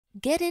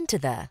Get into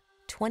the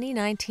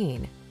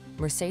 2019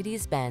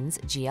 Mercedes-Benz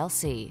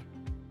GLC.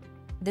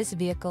 This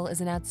vehicle is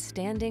an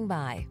outstanding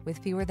buy with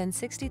fewer than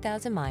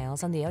 60,000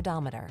 miles on the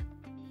odometer.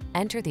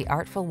 Enter the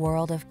artful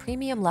world of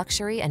premium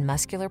luxury and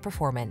muscular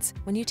performance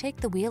when you take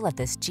the wheel of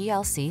this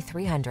GLC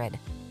 300.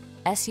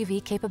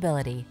 SUV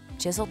capability,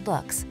 chiseled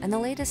looks, and the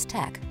latest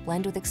tech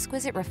blend with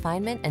exquisite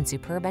refinement and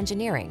superb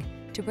engineering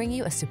to bring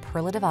you a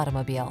superlative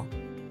automobile.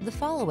 The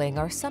following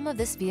are some of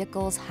this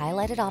vehicle's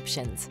highlighted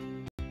options: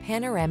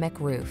 panoramic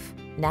roof,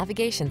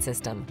 navigation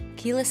system,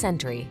 keyless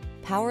entry,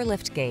 power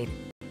liftgate,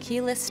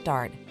 keyless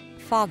start,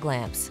 fog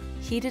lamps,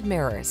 heated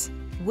mirrors,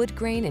 wood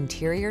grain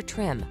interior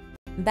trim,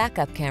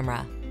 backup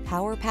camera,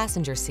 power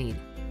passenger seat.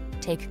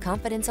 Take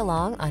confidence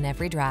along on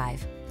every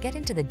drive. Get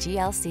into the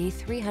GLC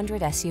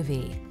 300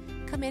 SUV.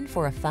 Come in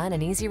for a fun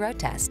and easy road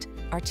test.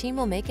 Our team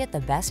will make it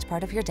the best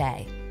part of your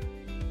day.